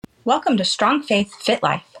Welcome to Strong Faith, Fit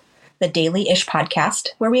Life, the daily-ish podcast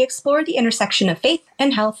where we explore the intersection of faith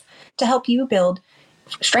and health to help you build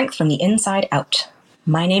strength from the inside out.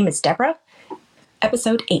 My name is Deborah.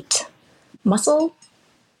 Episode 8. Muscle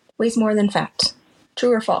weighs more than fat.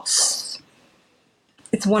 True or false?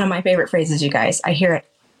 It's one of my favorite phrases, you guys. I hear it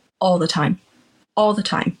all the time. All the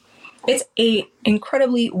time. It's a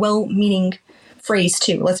incredibly well-meaning phrase,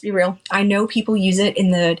 too. Let's be real. I know people use it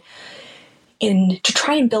to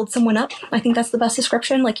try and build someone up. I think that's the best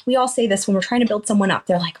description. Like, we all say this when we're trying to build someone up.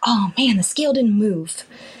 They're like, oh man, the scale didn't move.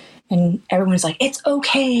 And everyone's like, it's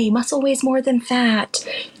okay. Muscle weighs more than fat.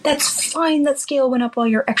 That's fine. That scale went up while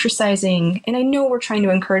you're exercising. And I know we're trying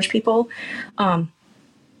to encourage people. But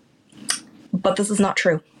this is not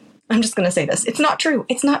true. I'm just going to say this. It's not true.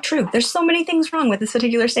 It's not true. There's so many things wrong with this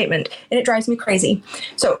particular statement, and it drives me crazy.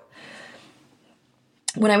 So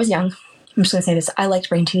when I was young, I'm just going to say this. I liked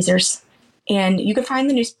brain teasers. And you could find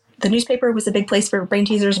the newspaper was a big place for brain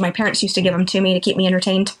teasers. My parents used to give them to me to keep me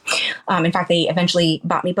entertained. In fact, they eventually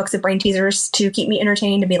bought me books of brain teasers to keep me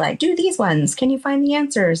entertained and be like, do these ones. Can you find the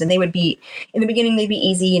answers? And they would be, in the beginning, they'd be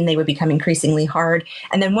easy and they would become increasingly hard.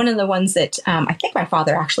 And then one of the ones that I think my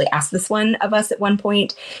father actually asked this one of us at one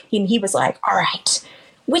point, he was like, all right,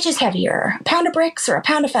 which is heavier, a pound of bricks or a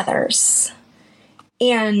pound of feathers?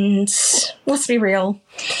 And let's be real.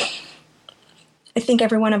 I think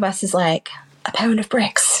every one of us is like, a pound of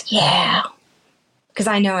bricks. Yeah. Because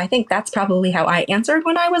I think that's probably how I answered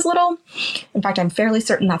when I was little. In fact, I'm fairly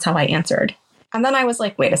certain that's how I answered. And then I was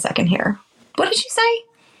like, wait a second here. What did you say?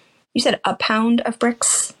 You said a pound of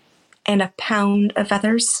bricks and a pound of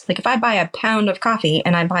feathers? Like, if I buy a pound of coffee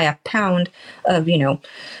and I buy a pound of,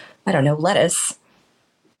 lettuce,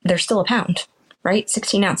 there's still a pound, right?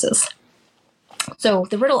 16 ounces. So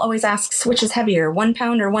the riddle always asks, which is heavier, 1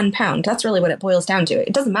 pound or 1 pound? That's really what it boils down to.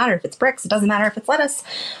 It doesn't matter if it's bricks. It doesn't matter if it's lettuce.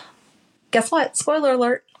 Guess what? Spoiler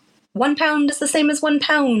alert. 1 pound is the same as 1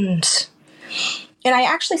 pound. And I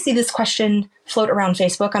actually see this question float around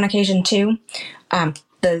Facebook on occasion too.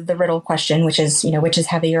 The riddle question, which is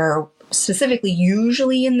heavier, specifically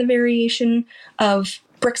usually in the variation of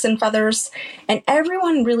bricks and feathers. And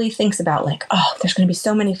everyone really thinks about like, oh, there's going to be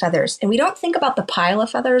so many feathers. And we don't think about the pile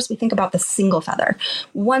of feathers. We think about the single feather.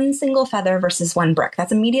 One single feather versus one brick.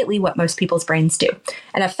 That's immediately what most people's brains do.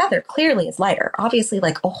 And a feather clearly is lighter. Obviously,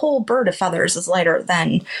 like a whole bird of feathers is lighter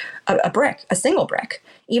than a brick, a single brick,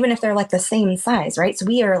 even if they're like the same size, right? So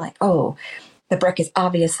we are like, oh, the brick is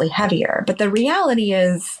obviously heavier. But the reality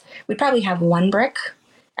is we'd probably have one brick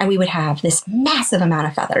and we would have this massive amount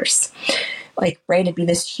of feathers. Like, right, it'd be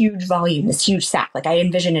this huge volume, this huge sack. Like, I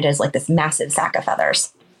envision it as like this massive sack of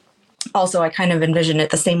feathers. Also, I kind of envision it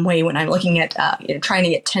the same way when I'm looking at trying to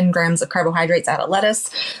get 10 grams of carbohydrates out of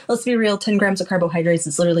lettuce. Let's be real, 10 grams of carbohydrates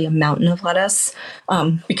is literally a mountain of lettuce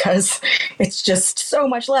because it's just so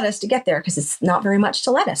much lettuce to get there because it's not very much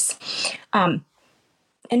to lettuce. And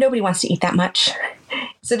nobody wants to eat that much.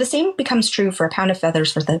 So the same becomes true for a pound of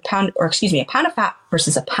feathers versus a pound of fat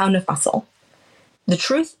versus a pound of muscle. The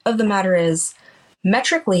truth of the matter is,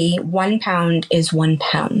 metrically, 1 pound is 1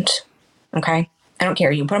 pound. Okay? I don't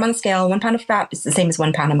care. You can put them on the scale. 1 pound of fat is the same as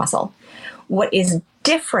 1 pound of muscle. What is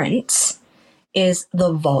different is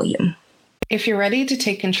the volume. If you're ready to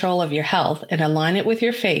take control of your health and align it with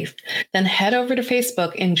your faith, then head over to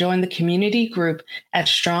Facebook and join the community group at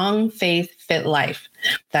Strong Faith, Fit Life.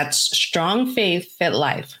 That's Strong Faith, Fit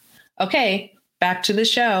Life. Okay, back to the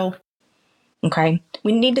show. Okay,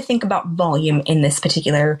 we need to think about volume in this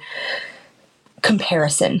particular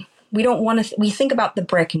comparison. We don't want to, we think about the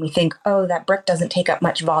brick and we think, oh, that brick doesn't take up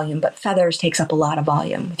much volume, but feathers takes up a lot of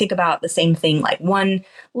volume. We think about the same thing, like one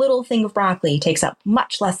little thing of broccoli takes up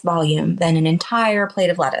much less volume than an entire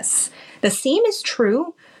plate of lettuce. The same is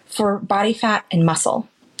true for body fat and muscle,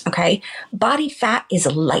 okay? Body fat is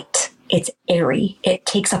light. It's airy. It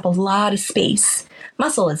takes up a lot of space.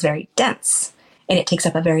 Muscle is very dense. And it takes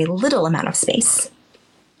up a very little amount of space.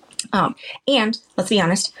 And let's be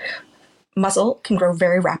honest, muscle can grow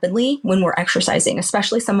very rapidly when we're exercising,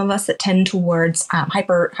 especially some of us that tend towards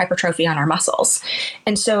hypertrophy on our muscles.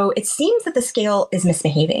 And so it seems that the scale is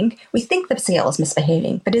misbehaving. We think the scale is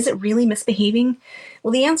misbehaving, but is it really misbehaving?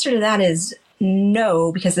 Well, the answer to that is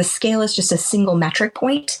no, because the scale is just a single metric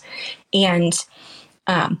point. And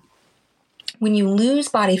when you lose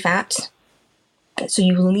body fat, so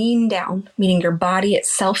you lean down, meaning your body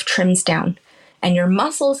itself trims down, and your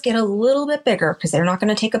muscles get a little bit bigger because they're not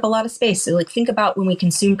going to take up a lot of space. So like think about when we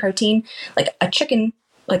consume protein, like a chicken,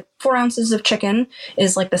 like 4 ounces of chicken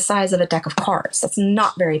is like the size of a deck of cards. That's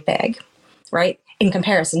not very big, right? in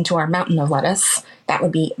comparison to our mountain of lettuce, that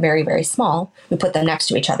would be very, very small. We put them next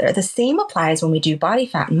to each other. The same applies when we do body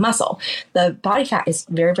fat and muscle. The body fat is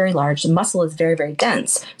very, very large. The muscle is very, very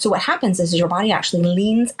dense. So what happens is your body actually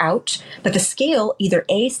leans out, but the scale either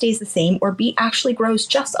A, stays the same, or B, actually grows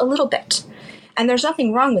just a little bit. And there's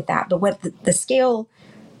nothing wrong with that. But what the scale,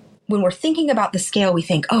 when we're thinking about the scale, we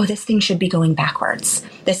think, oh, this thing should be going backwards.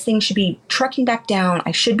 This thing should be trucking back down.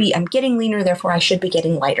 I'm getting leaner, therefore I should be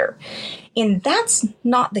getting lighter. And that's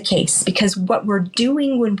not the case, because what we're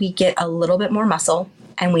doing when we get a little bit more muscle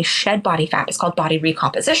and we shed body fat is called body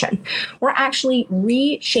recomposition. We're actually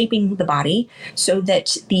reshaping the body so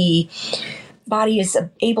that the body is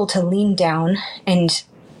able to lean down and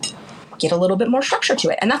get a little bit more structure to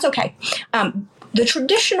it. And that's okay. The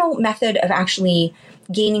traditional method of actually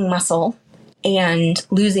gaining muscle and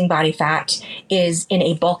losing body fat is in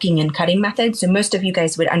a bulking and cutting method. So most of you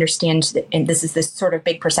guys would understand that, and this is this sort of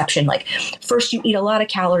big perception, like first you eat a lot of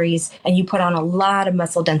calories and you put on a lot of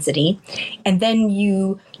muscle density, and then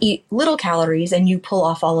you eat little calories and you pull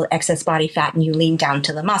off all the excess body fat and you lean down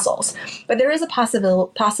to the muscles. But there is a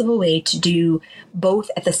possible way to do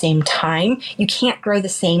both at the same time. You can't grow the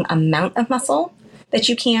same amount of muscle that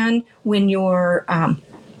you can when you're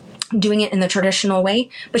doing it in the traditional way,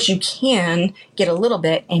 but you can get a little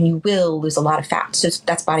bit and you will lose a lot of fat. So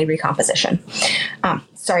that's body recomposition.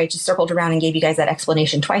 Sorry, I just circled around and gave you guys that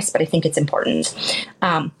explanation twice, but I think it's important.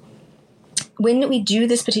 When we do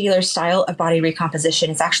this particular style of body recomposition,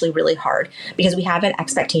 it's actually really hard because we have an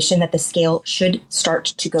expectation that the scale should start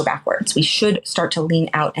to go backwards. We should start to lean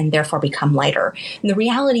out and therefore become lighter. And the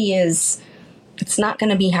reality is, it's not going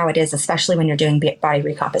to be how it is, especially when you're doing body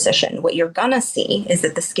recomposition. What you're going to see is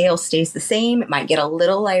that the scale stays the same. It might get a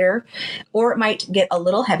little lighter or it might get a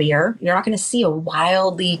little heavier. You're not going to see a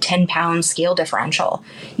wildly 10-pound scale differential.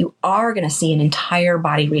 You are going to see an entire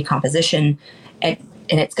body recomposition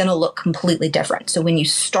and it's going to look completely different. So when you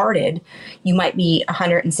started, you might be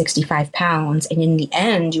 165 pounds, and in the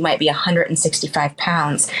end, you might be 165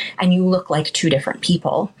 pounds, and you look like two different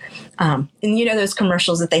people. And you know those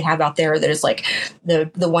commercials that they have out there that is like the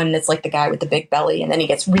one that's like the guy with the big belly, and then he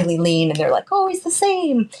gets really lean, and they're like, oh, he's the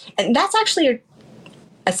same. And that's actually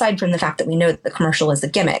aside from the fact that we know that the commercial is a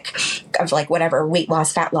gimmick of like whatever weight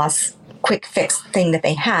loss, fat loss, quick fix thing that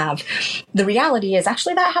they have, the reality is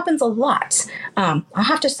actually that happens a lot. I'll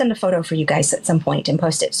have to send a photo for you guys at some point and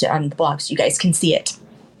post it on the blog so you guys can see it,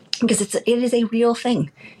 because it is a real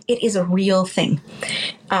thing. It is a real thing.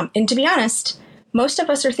 And to be honest, most of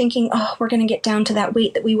us are thinking, oh, we're going to get down to that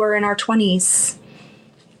weight that we were in our 20s.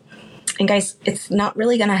 And guys, it's not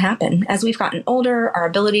really going to happen. As we've gotten older, our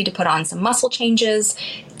ability to put on some muscle changes.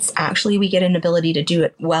 It's actually, we get an ability to do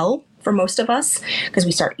it well for most of us because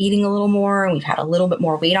we start eating a little more and we've had a little bit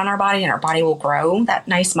more weight on our body, and our body will grow that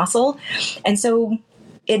nice muscle. And so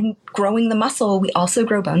in growing the muscle, we also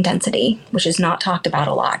grow bone density, which is not talked about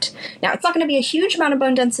a lot. Now, it's not going to be a huge amount of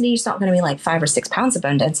bone density. It's not going to be like 5 or 6 pounds of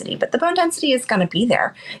bone density, but the bone density is going to be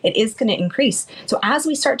there. It is going to increase. So as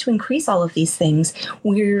we start to increase all of these things,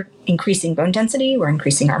 we're increasing bone density, we're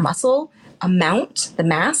increasing our muscle amount, the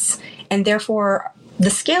mass, and therefore the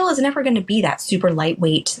scale is never going to be that super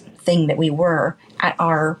lightweight thing that we were at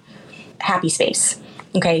our happy space.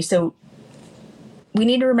 Okay, so we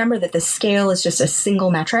need to remember that the scale is just a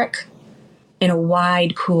single metric in a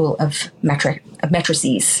wide pool of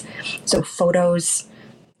matrices. So photos,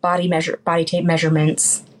 body tape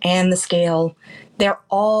measurements, and the scale, they're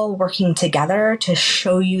all working together to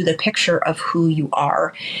show you the picture of who you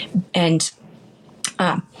are. And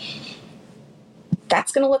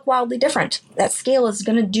that's going to look wildly different. That scale is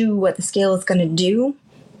going to do what the scale is going to do.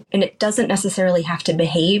 And it doesn't necessarily have to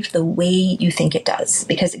behave the way you think it does.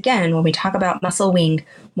 Because again, when we talk about muscle weighing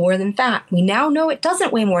more than fat, we now know it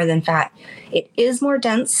doesn't weigh more than fat. It is more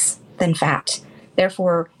dense than fat.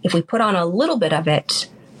 Therefore, if we put on a little bit of it,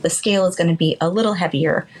 the scale is going to be a little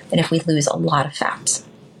heavier than if we lose a lot of fat.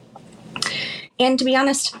 And to be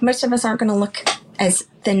honest, most of us aren't going to look as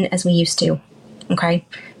thin as we used to. Okay?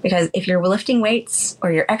 Because if you're lifting weights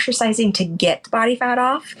or you're exercising to get body fat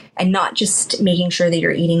off and not just making sure that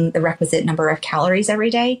you're eating the requisite number of calories every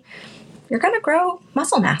day, you're going to grow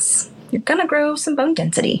muscle mass. You're going to grow some bone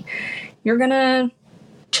density. You're going to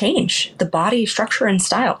change the body structure and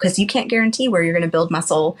style because you can't guarantee where you're going to build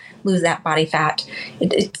muscle, lose that body fat.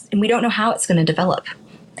 And we don't know how it's going to develop.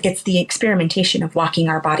 It's the experimentation of walking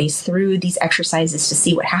our bodies through these exercises to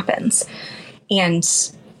see what happens. And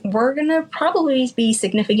we're going to probably be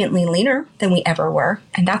significantly leaner than we ever were.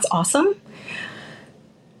 And that's awesome.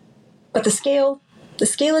 But the scale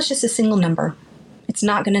is just a single number. It's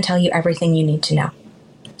not going to tell you everything you need to know.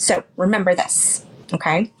 So remember this,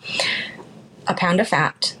 okay? a pound of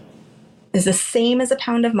fat is the same as a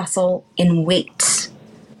pound of muscle in weight,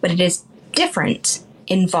 but it is different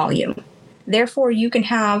in volume. Therefore, you can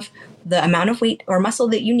have the amount of weight or muscle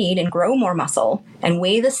that you need and grow more muscle and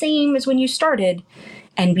weigh the same as when you started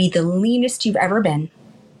and be the leanest you've ever been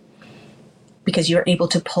because you're able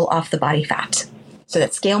to pull off the body fat. So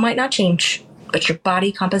that scale might not change, but your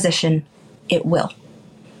body composition, it will.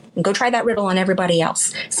 And go try that riddle on everybody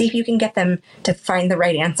else. See if you can get them to find the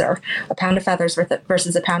right answer. A pound of feathers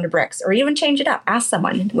versus a pound of bricks. Or even change it up. Ask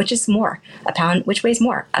someone, which is more? Which weighs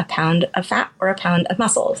more? A pound of fat or a pound of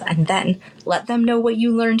muscles? And then let them know what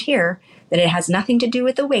you learned here, that it has nothing to do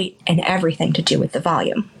with the weight and everything to do with the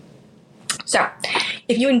volume. So,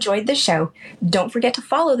 if you enjoyed this show, don't forget to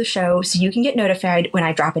follow the show so you can get notified when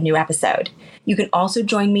I drop a new episode. You can also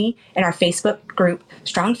join me in our Facebook group,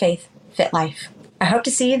 Strong Faith, Fit Life. I hope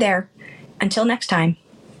to see you there. Until next time,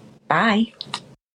 bye.